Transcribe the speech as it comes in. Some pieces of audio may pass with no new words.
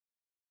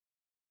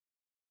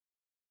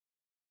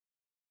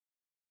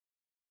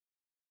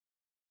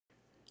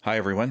Hi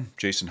everyone,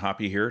 Jason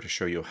Hoppy here to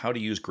show you how to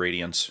use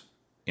gradients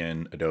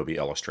in Adobe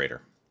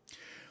Illustrator.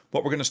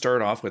 What we're going to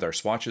start off with our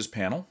swatches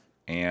panel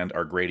and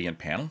our gradient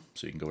panel.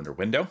 So you can go under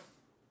Window,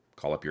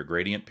 call up your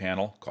gradient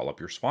panel, call up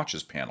your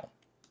swatches panel.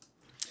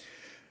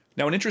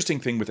 Now an interesting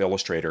thing with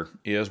Illustrator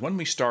is when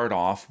we start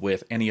off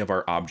with any of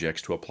our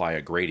objects to apply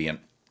a gradient,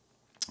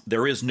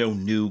 there is no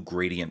new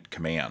gradient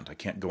command. I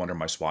can't go under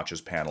my swatches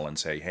panel and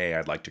say, hey,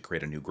 I'd like to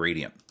create a new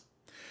gradient.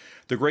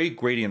 The way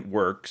gradient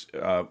works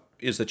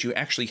is that you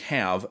actually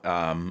have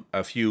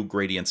a few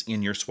gradients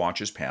in your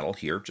swatches panel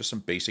here, just some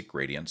basic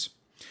gradients.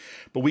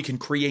 But we can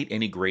create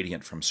any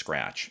gradient from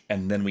scratch,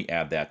 and then we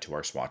add that to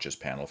our swatches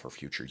panel for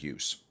future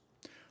use.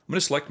 I'm going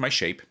to select my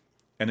shape,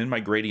 and in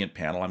my gradient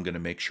panel, I'm going to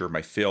make sure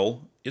my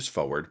fill is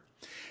forward,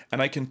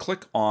 and I can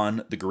click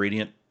on the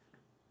gradient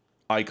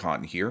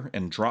icon here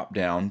and drop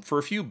down for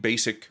a few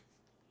basic,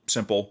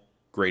 simple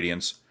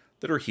gradients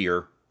that are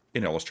here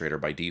in Illustrator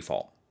by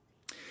default.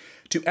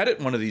 To edit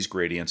one of these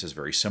gradients is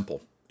very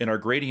simple. In our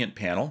gradient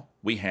panel,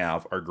 we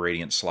have our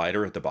gradient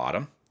slider at the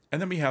bottom,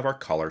 and then we have our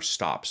color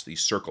stops,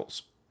 these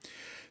circles.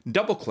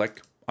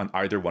 Double-click on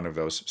either one of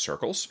those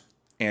circles,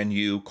 and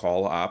you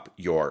call up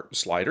your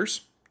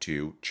sliders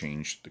to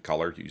change the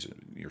color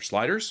using your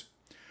sliders.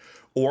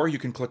 Or you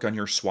can click on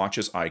your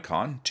swatches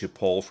icon to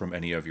pull from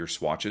any of your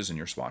swatches in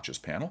your swatches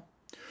panel.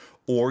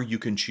 Or you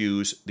can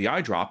choose the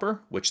eyedropper,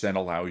 which then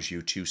allows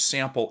you to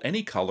sample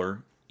any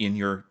color in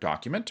your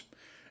document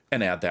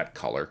and add that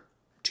color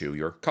to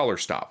your color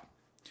stop.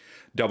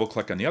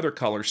 Double-click on the other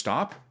color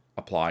stop,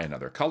 apply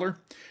another color,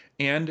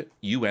 and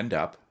you end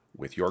up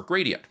with your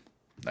gradient.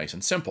 Nice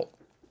and simple.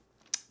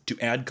 To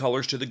add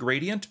colors to the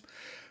gradient,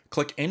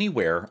 click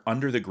anywhere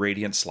under the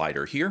gradient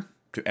slider here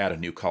to add a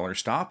new color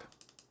stop.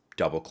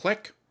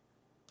 Double-click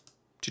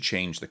to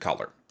change the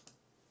color.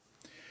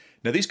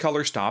 Now these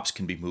color stops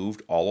can be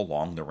moved all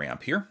along the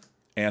ramp here,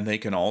 and they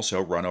can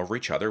also run over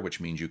each other, which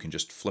means you can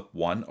just flip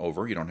one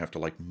over. You don't have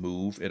to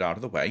move it out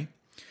of the way.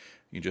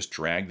 You just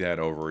drag that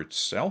over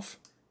itself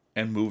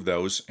and move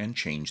those and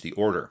change the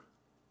order.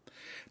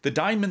 The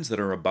diamonds that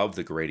are above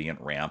the gradient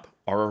ramp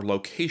are our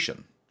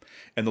location.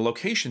 And the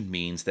location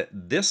means that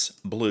this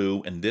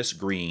blue and this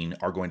green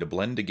are going to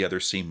blend together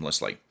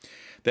seamlessly.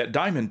 That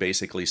diamond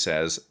basically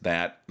says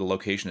that the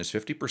location is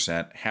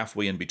 50%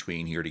 halfway in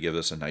between here to give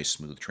us a nice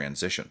smooth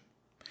transition.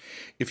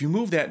 If you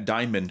move that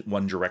diamond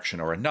one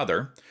direction or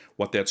another,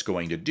 what that's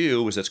going to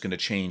do is it's going to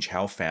change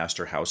how fast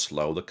or how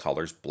slow the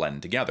colors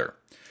blend together.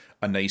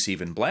 A nice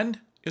even blend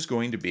is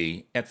going to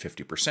be at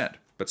 50%,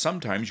 but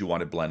sometimes you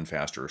want to blend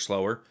faster or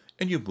slower,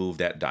 and you move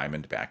that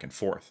diamond back and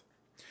forth.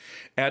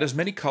 Add as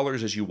many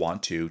colors as you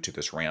want to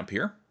this ramp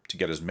here to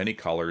get as many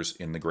colors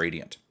in the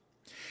gradient.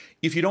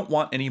 If you don't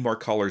want any more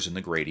colors in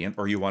the gradient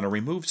or you want to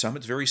remove some,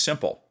 it's very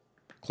simple.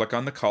 Click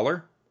on the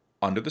color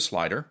under the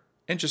slider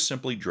and just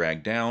simply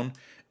drag down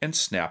and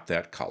snap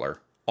that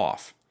color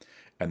off.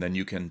 And then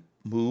you can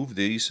move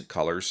these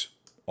colors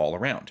all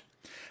around.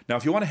 Now,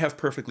 if you want to have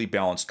perfectly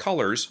balanced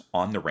colors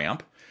on the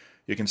ramp,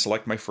 you can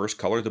select my first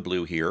color, the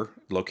blue here.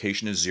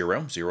 Location is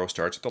 0. 0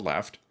 starts at the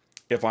left.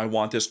 If I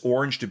want this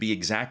orange to be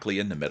exactly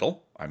in the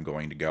middle, I'm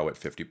going to go at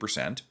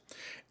 50%.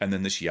 And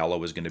then this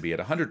yellow is going to be at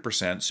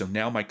 100%. So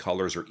now my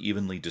colors are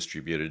evenly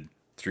distributed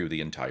through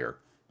the entire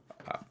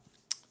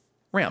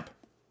ramp.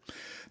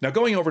 Now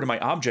going over to my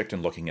object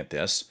and looking at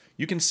this,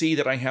 you can see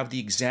that I have the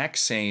exact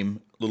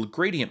same little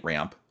gradient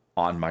ramp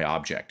on my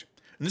object.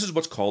 And this is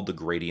what's called the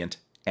gradient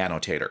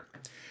annotator.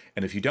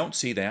 And if you don't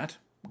see that,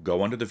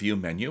 go under the View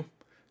menu,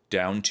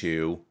 down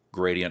to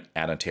Gradient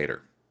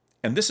Annotator.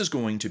 And this is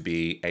going to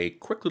be a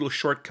quick little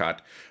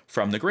shortcut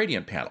from the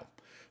gradient panel.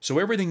 So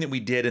everything that we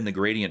did in the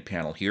gradient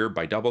panel here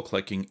by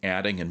double-clicking,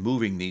 adding, and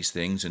moving these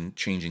things and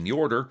changing the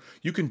order,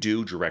 you can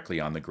do directly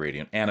on the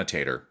gradient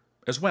annotator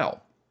as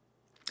well.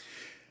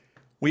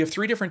 We have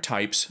three different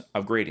types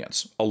of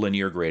gradients. A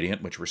linear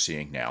gradient, which we're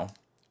seeing now,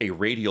 a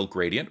radial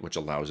gradient, which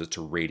allows it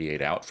to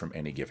radiate out from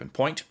any given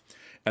point,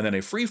 and then a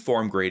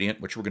freeform gradient,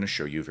 which we're going to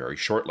show you very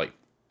shortly.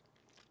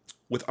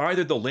 With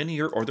either the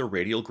linear or the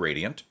radial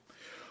gradient,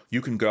 you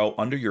can go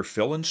under your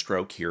fill and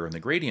stroke here in the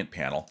gradient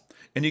panel,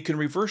 and you can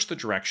reverse the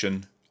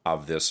direction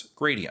of this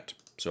gradient.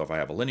 So if I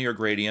have a linear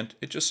gradient,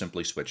 it just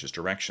simply switches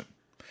direction.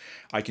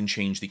 I can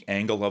change the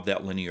angle of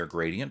that linear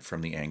gradient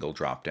from the angle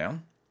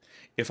dropdown.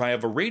 If I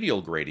have a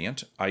radial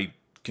gradient, I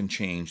can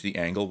change the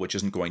angle, which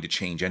isn't going to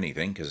change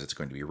anything because it's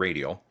going to be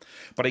radial,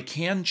 but I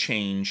can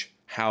change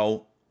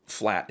how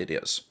flat it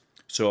is.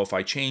 So if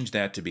I change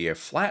that to be a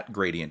flat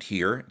gradient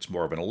here, it's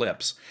more of an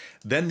ellipse,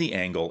 then the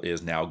angle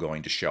is now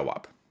going to show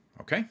up.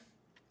 Okay?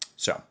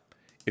 So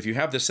if you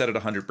have this set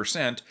at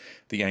 100%,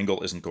 the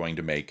angle isn't going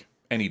to make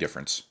any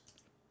difference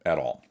at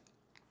all.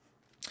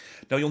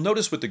 Now you'll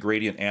notice with the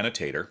gradient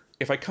annotator,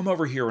 if I come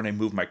over here and I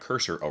move my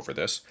cursor over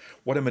this,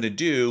 what I'm going to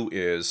do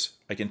is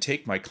I can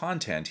take my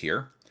content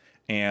here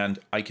and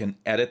I can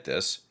edit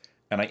this,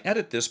 and I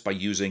edit this by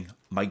using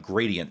my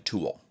gradient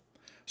tool.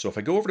 So if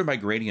I go over to my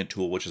gradient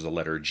tool, which is the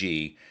letter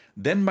G,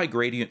 then my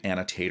gradient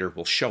annotator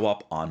will show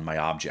up on my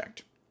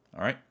object.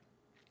 All right.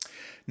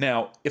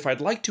 Now, if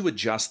I'd like to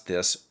adjust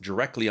this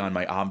directly on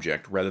my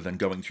object rather than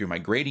going through my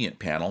gradient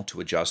panel to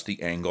adjust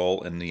the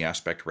angle and the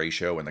aspect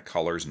ratio and the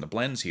colors and the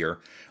blends here,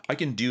 I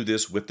can do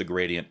this with the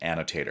gradient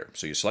annotator.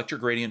 So you select your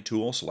gradient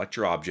tool, select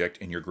your object,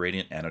 and your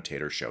gradient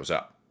annotator shows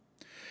up.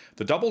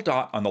 The double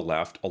dot on the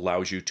left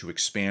allows you to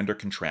expand or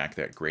contract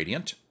that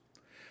gradient.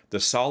 The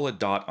solid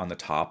dot on the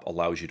top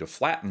allows you to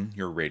flatten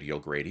your radial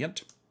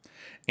gradient.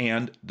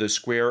 And the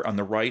square on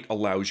the right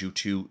allows you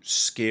to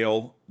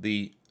scale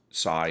the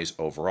size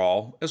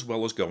overall, as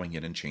well as going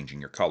in and changing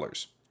your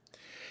colors.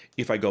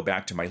 If I go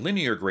back to my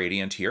linear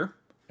gradient here,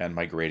 and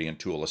my gradient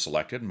tool is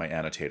selected, and my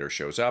annotator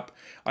shows up,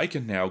 I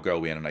can now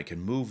go in and I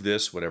can move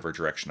this whatever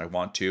direction I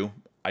want to.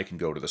 I can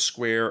go to the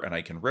square and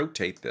I can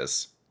rotate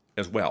this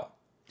as well.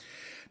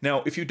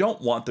 Now, if you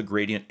don't want the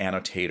gradient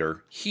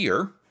annotator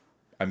here,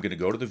 I'm going to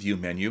go to the View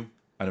menu,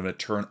 and I'm going to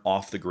turn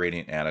off the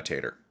gradient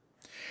annotator.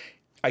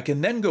 I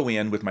can then go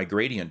in with my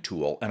gradient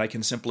tool, and I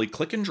can simply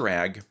click and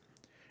drag,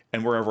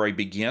 and wherever I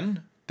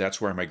begin,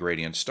 that's where my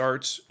gradient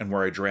starts, and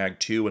where I drag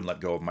to and let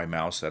go of my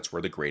mouse, that's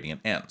where the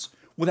gradient ends,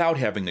 without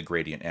having the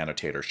gradient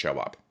annotator show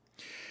up.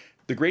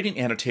 The gradient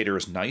annotator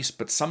is nice,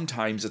 but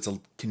sometimes it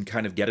can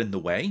kind of get in the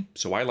way,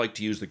 so I like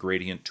to use the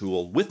gradient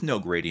tool with no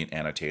gradient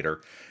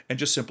annotator, and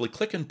just simply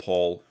click and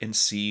pull and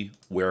see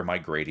where my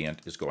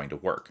gradient is going to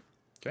work.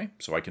 Okay,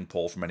 so I can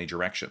pull from any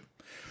direction.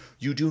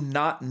 You do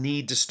not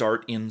need to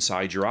start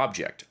inside your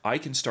object. I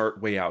can start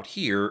way out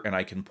here and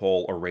I can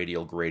pull a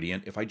radial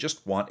gradient if I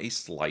just want a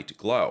slight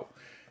glow.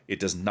 It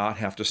does not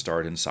have to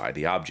start inside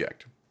the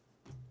object.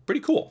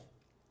 Pretty cool,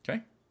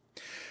 okay?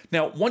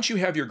 Now, once you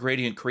have your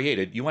gradient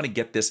created, you want to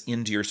get this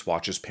into your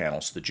swatches panel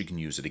so that you can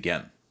use it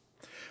again.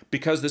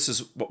 Because this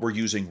is what we're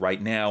using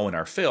right now in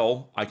our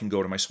fill, I can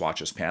go to my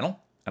swatches panel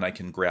and I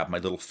can grab my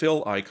little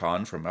fill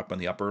icon from up in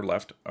the upper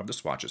left of the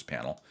swatches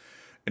panel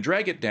and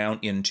drag it down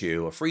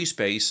into a free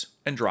space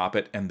and drop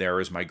it, and there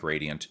is my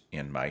gradient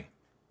in my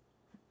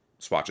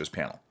swatches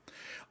panel.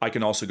 I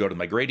can also go to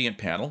my gradient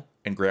panel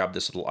and grab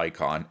this little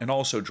icon and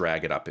also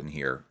drag it up in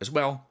here as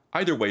well.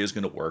 Either way is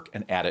going to work,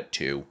 and add it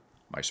to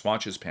my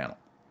swatches panel.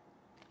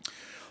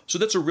 So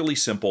that's a really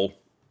simple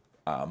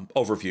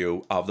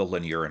overview of the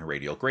linear and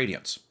radial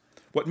gradients.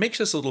 What makes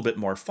this a little bit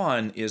more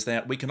fun is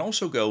that we can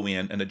also go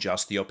in and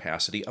adjust the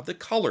opacity of the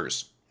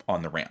colors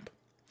on the ramp.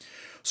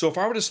 So if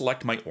I were to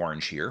select my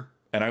orange here,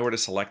 and I were to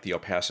select the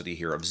opacity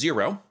here of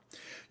 0,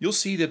 you'll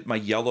see that my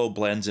yellow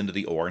blends into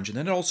the orange, and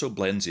then it also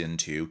blends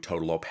into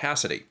total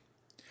opacity.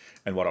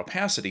 And what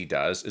opacity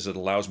does is it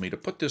allows me to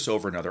put this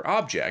over another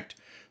object,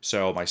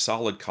 so my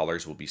solid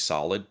colors will be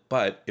solid,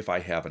 but if I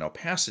have an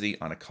opacity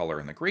on a color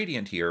in the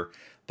gradient here,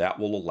 that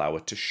will allow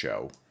it to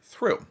show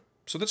through.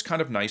 So that's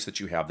kind of nice that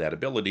you have that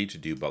ability to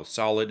do both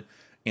solid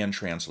and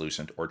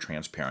translucent or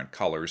transparent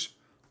colors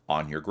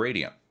on your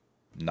gradient.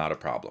 Not a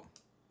problem.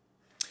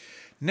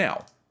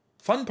 Now,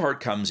 fun part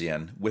comes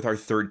in with our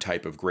third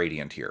type of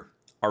gradient here,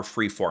 our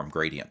freeform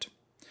gradient.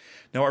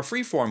 Now, our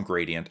freeform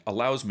gradient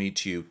allows me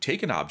to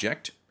take an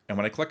object, and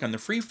when I click on the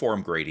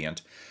freeform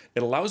gradient,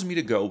 it allows me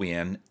to go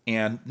in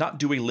and not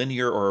do a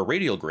linear or a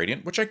radial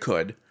gradient, which I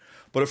could,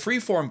 but a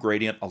freeform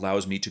gradient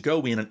allows me to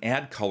go in and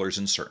add colors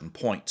in certain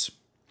points.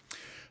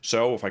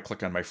 So if I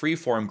click on my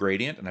freeform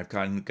gradient, and I've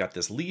kind of got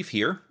this leaf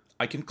here,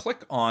 I can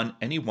click on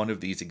any one of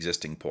these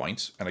existing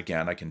points, and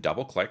again, I can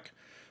double click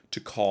to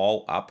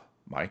call up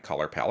my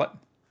color palette.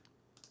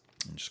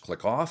 And just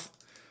click off,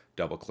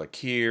 double click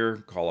here,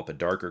 call up a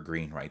darker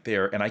green right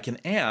there, and I can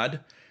add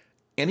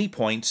any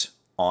points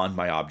on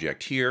my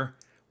object here,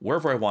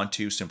 wherever I want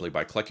to, simply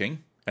by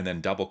clicking, and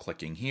then double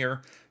clicking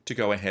here to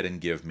go ahead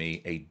and give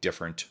me a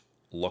different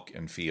look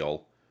and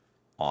feel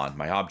on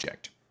my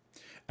object.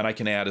 And I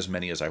can add as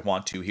many as I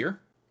want to here,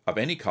 of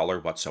any color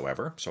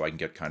whatsoever, so I can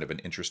get kind of an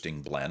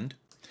interesting blend.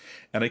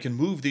 And I can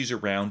move these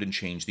around and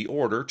change the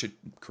order to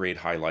create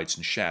highlights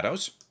and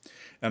shadows.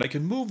 And I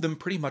can move them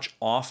pretty much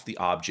off the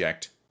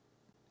object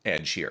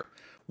edge here.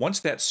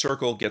 Once that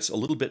circle gets a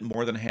little bit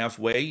more than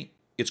halfway,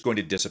 it's going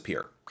to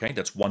disappear. Okay,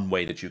 that's one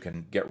way that you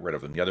can get rid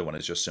of them. The other one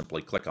is just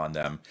simply click on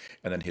them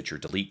and then hit your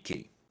delete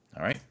key.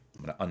 All right,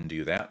 I'm going to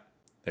undo that.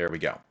 There we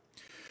go.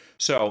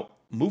 So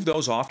move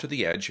those off to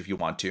the edge if you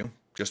want to.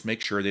 Just make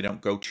sure they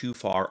don't go too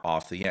far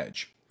off the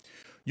edge.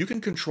 You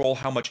can control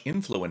how much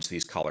influence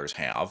these colors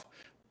have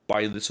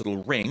by this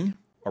little ring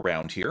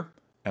around here.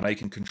 And I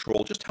can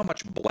control just how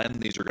much blend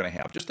these are going to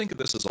have. Just think of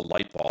this as a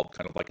light bulb,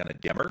 kind of like on a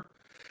dimmer,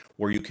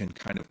 where you can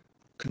kind of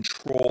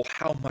control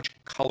how much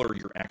color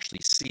you're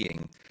actually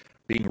seeing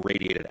being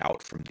radiated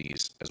out from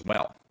these as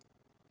well.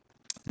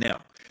 Now,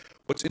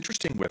 what's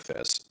interesting with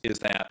this is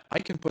that I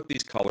can put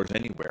these colors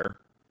anywhere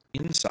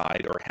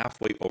inside or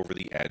halfway over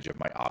the edge of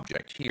my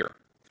object here.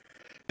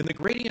 In the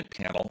gradient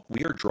panel,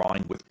 we are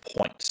drawing with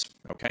points,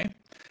 okay?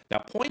 Now,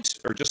 points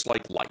are just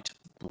like light,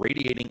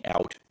 radiating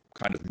out,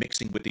 kind of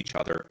mixing with each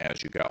other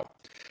as you go.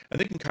 And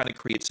they can kind of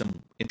create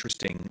some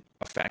interesting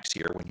effects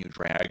here when you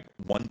drag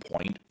one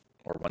point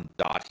or one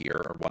dot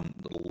here, or one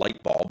little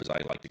light bulb, as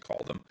I like to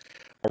call them,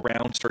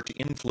 around, start to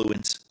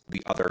influence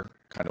the other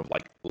kind of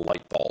like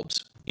light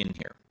bulbs in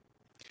here.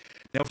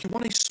 Now, if you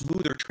want a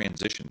smoother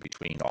transition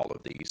between all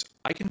of these,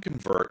 I can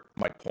convert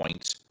my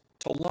points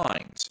to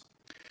lines.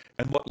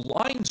 And what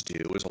lines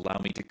do is allow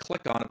me to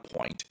click on a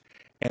point,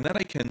 and then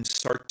I can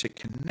start to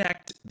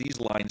connect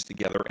these lines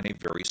together in a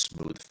very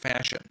smooth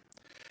fashion.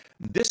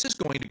 This is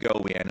going to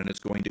go in and it's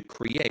going to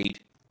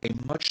create a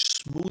much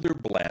smoother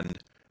blend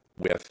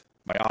with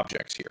my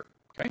objects here,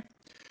 okay?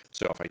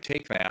 So if I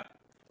take that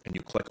and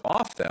you click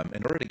off them,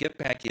 in order to get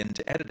back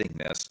into editing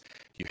this,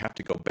 you have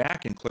to go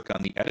back and click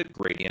on the edit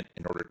gradient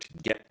in order to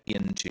get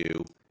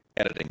into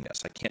editing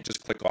this. I can't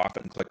just click off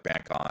it and click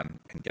back on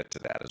and get to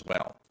that as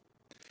well.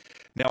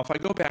 Now, if I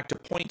go back to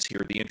points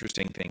here, the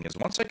interesting thing is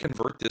once I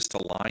convert this to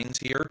lines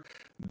here,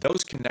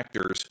 those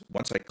connectors,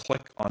 once I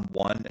click on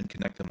one and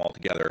connect them all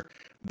together,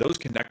 those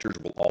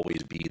connectors will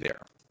always be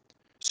there.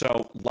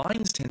 So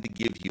lines tend to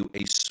give you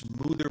a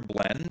smoother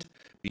blend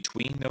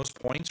between those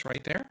points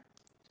right there,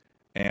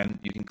 and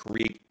you can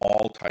create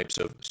all types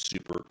of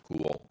super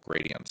cool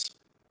gradients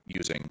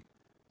using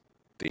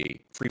the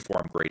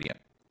Freeform gradient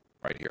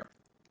right here.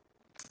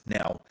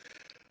 Now,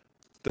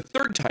 the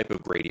third type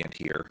of gradient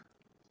here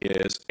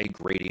is a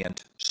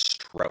gradient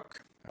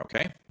stroke,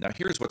 okay? Now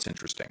here's what's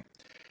interesting.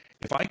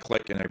 If I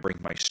click and I bring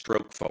my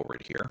stroke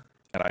forward here,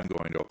 and I'm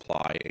going to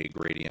apply a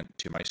gradient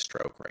to my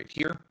stroke right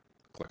here,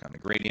 click on the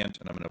gradient,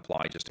 and I'm going to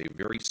apply just a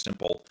very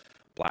simple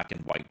black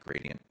and white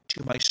gradient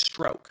to my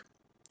stroke.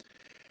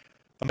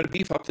 I'm going to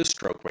beef up this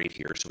stroke weight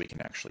here so we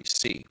can actually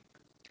see.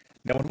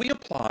 Now when we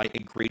apply a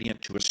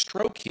gradient to a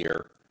stroke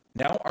here,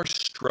 now our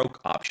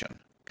stroke option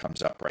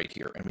comes up right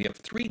here, and we have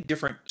three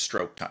different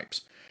stroke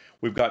types.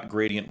 We've got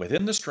gradient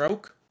within the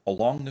stroke,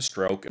 along the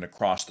stroke, and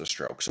across the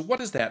stroke. So what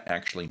does that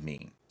actually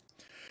mean?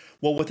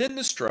 Well, within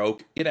the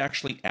stroke, it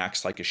actually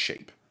acts like a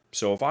shape.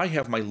 So if I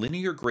have my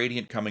linear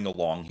gradient coming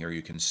along here,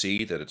 you can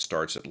see that it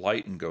starts at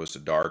light and goes to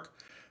dark,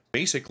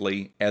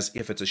 basically as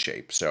if it's a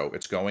shape. So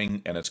it's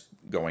going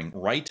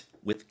right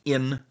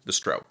within the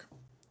stroke.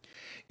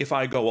 If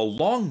I go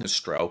along the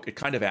stroke, it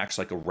kind of acts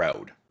like a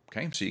road.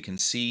 Okay, so you can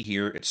see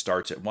here it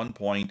starts at one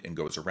point and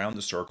goes around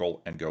the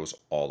circle and goes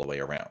all the way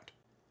around.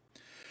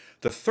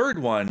 The third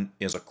one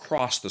is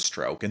across the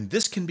stroke, and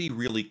this can be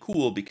really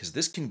cool because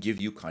this can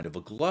give you kind of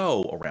a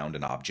glow around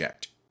an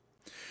object.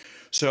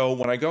 So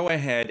when I go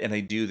ahead and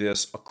I do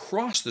this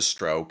across the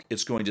stroke,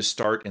 it's going to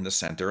start in the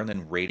center and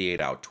then radiate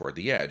out toward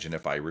the edge. And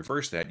if I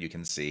reverse that, you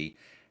can see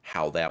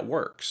how that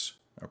works.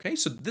 Okay,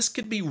 so this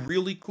could be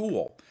really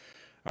cool.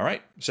 All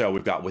right, so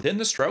we've got within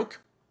the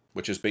stroke,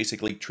 which is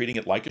basically treating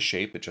it like a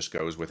shape, it just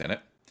goes within it.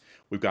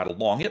 We've got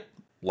along it,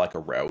 like a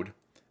road.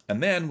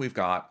 And then we've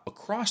got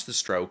across the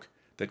stroke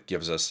that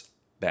gives us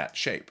that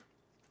shape.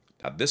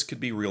 Now this could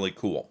be really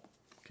cool,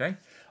 okay?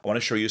 I want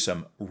to show you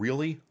some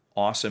really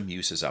awesome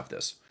uses of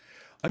this.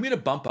 I'm going to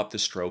bump up the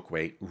stroke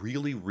weight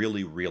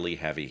really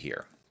heavy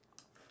here.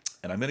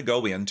 And I'm going to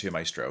go into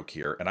my stroke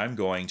here, and I'm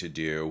going to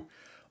do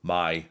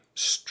my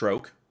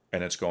stroke,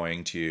 and it's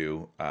going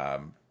to,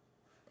 I'm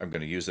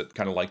going to use it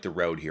kind of like the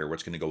road here, where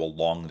it's going to go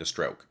along the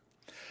stroke.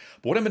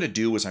 But what I'm going to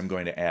do is I'm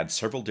going to add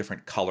several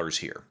different colors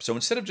here. So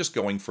instead of just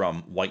going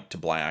from white to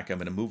black, I'm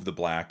going to move the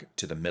black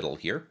to the middle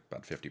here,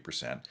 about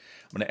 50%. I'm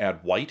going to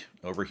add white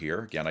over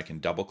here. Again, I can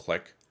double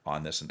click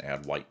on this and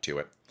add white to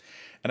it.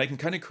 And I can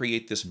kind of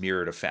create this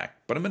mirrored effect.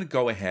 But I'm going to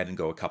go ahead and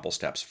go a couple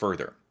steps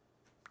further.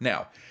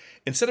 Now,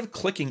 instead of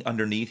clicking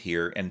underneath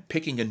here and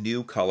picking a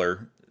new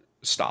color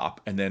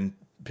stop and then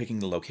picking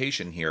the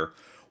location here,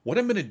 what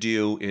I'm going to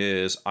do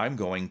is I'm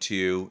going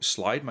to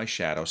slide my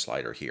shadow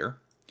slider here.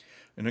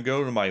 I'm going to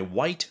go to my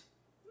white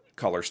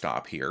color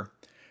stop here,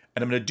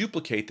 and I'm going to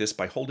duplicate this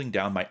by holding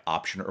down my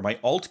Option or my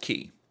Alt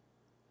key.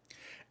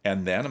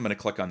 And then I'm going to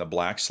click on the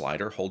black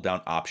slider, hold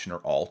down Option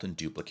or Alt and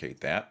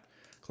duplicate that.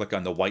 Click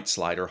on the white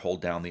slider,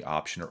 hold down the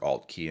Option or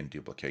Alt key and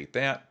duplicate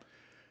that,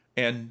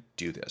 and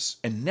do this.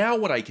 And now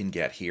what I can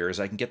get here is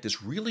I can get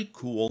this really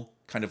cool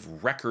kind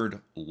of record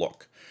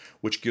look,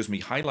 which gives me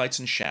highlights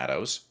and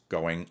shadows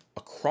going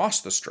across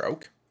the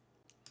stroke.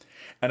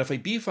 And if I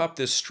beef up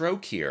this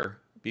stroke here,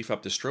 beef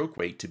up the stroke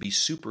weight to be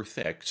super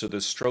thick so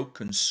the stroke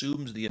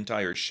consumes the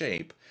entire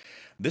shape,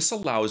 this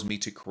allows me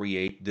to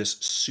create this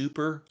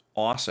super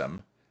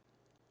awesome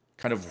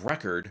kind of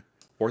record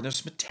or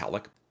this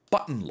metallic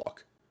button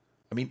look.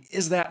 I mean,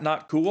 is that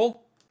not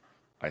cool?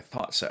 I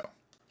thought so.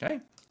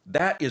 Okay,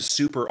 that is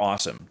super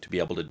awesome to be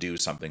able to do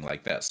something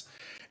like this.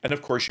 And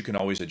of course, you can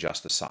always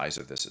adjust the size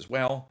of this as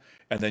well,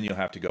 and then you'll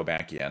have to go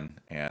back in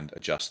and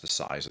adjust the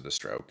size of the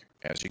stroke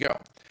as you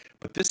go.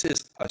 But this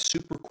is a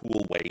super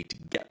cool way to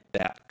get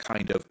that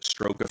kind of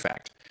stroke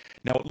effect.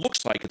 Now it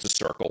looks like it's a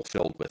circle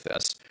filled with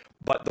this,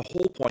 but the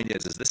whole point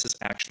is this is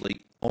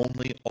actually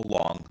only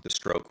along the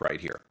stroke right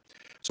here.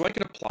 So I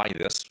can apply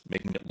this,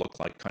 making it look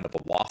like kind of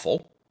a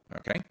waffle.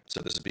 Okay,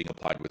 so this is being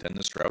applied within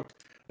the stroke,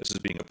 this is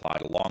being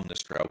applied along the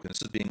stroke, and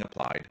this is being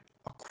applied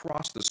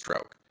across the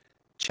stroke.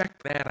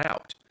 Check that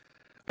out.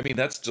 I mean,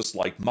 that's just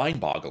like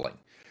mind-boggling.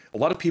 A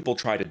lot of people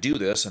try to do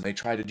this, and they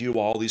try to do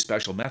all these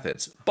special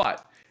methods,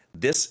 but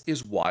this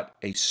is what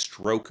a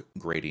stroke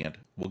gradient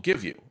will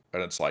give you,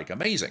 and it's like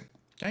amazing,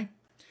 okay?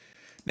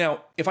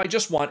 Now, if I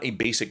just want a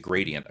basic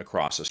gradient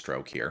across a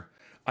stroke here,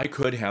 I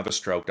could have a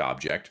stroked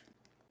object,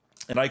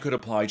 and I could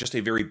apply just a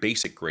very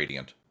basic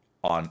gradient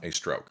on a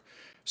stroke.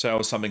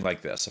 So something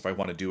like this. If I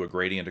want to do a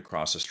gradient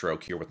across a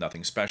stroke here with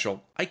nothing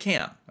special, I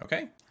can,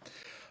 okay?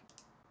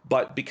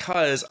 But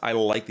because I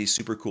like these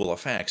super cool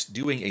effects,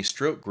 doing a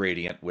stroke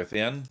gradient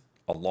within,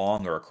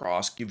 along, or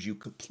across gives you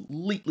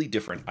completely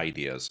different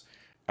ideas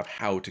of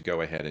how to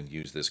go ahead and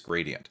use this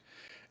gradient.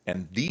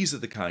 And these are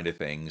the kind of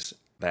things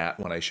that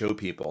when I show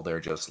people, they're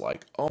just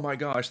like, oh my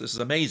gosh, this is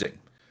amazing.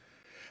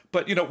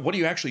 But, what do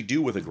you actually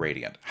do with a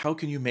gradient? How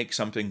can you make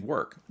something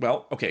work?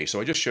 Well, okay, so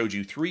I just showed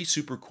you 3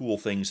 super cool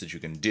things that you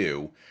can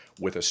do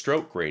with a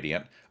stroke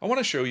gradient. I want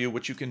to show you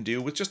what you can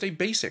do with just a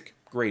basic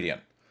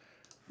gradient.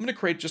 I'm going to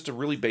create just a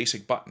really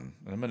basic button.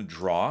 I'm going to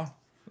draw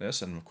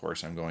this, and of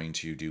course I'm going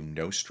to do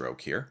no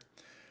stroke here.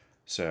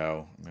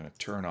 So I'm going to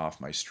turn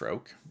off my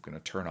stroke. I'm going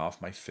to turn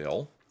off my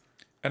fill.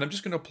 And I'm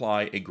just going to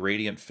apply a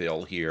gradient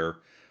fill here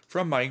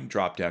from my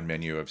drop-down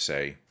menu of,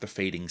 say, the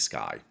fading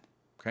sky.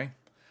 Okay?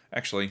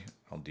 Actually,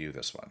 I'll do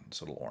this one,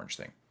 this little orange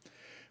thing.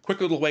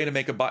 Quick little way to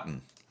make a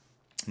button.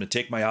 I'm going to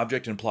take my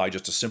object and apply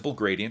just a simple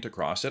gradient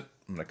across it.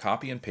 I'm going to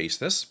copy and paste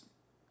this.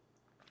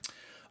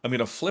 I'm going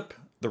to flip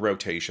the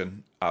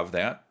rotation of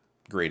that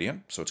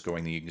gradient, so it's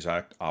going the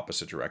exact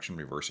opposite direction,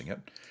 reversing it.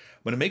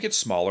 I'm going to make it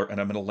smaller,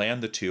 and I'm going to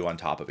land the 2 on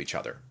top of each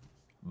other.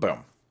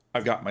 Boom.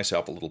 I've got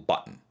myself a little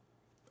button.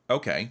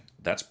 Okay,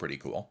 that's pretty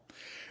cool.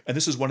 And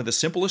this is one of the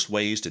simplest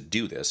ways to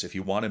do this. If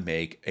you want to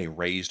make a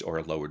raised or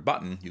a lowered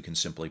button, you can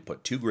simply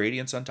put 2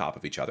 gradients on top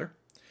of each other,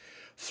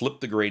 flip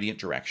the gradient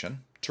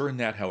direction, turn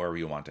that however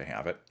you want to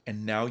have it,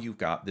 and now you've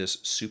got this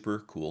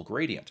super cool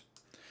gradient.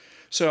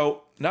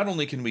 So not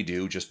only can we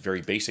do just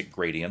very basic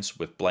gradients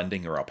with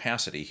blending or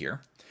opacity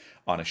here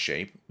on a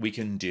shape, we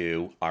can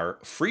do our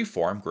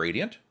freeform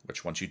gradient,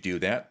 which once you do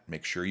that,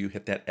 make sure you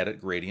hit that edit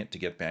gradient to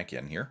get back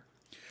in here.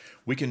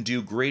 We can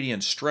do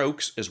gradient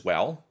strokes as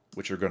well,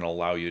 which are going to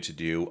allow you to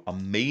do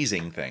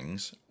amazing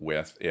things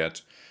with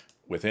it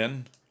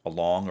within,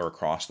 along, or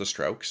across the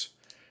strokes.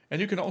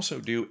 And you can also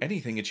do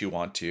anything that you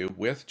want to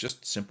with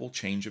just simple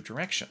change of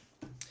direction.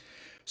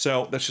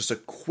 So that's just a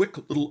quick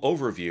little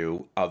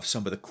overview of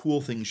some of the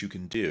cool things you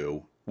can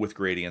do with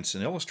gradients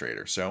in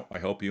Illustrator. So I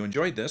hope you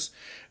enjoyed this,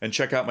 and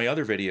check out my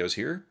other videos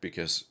here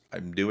because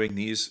I'm doing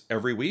these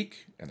every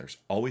week and there's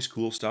always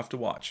cool stuff to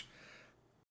watch.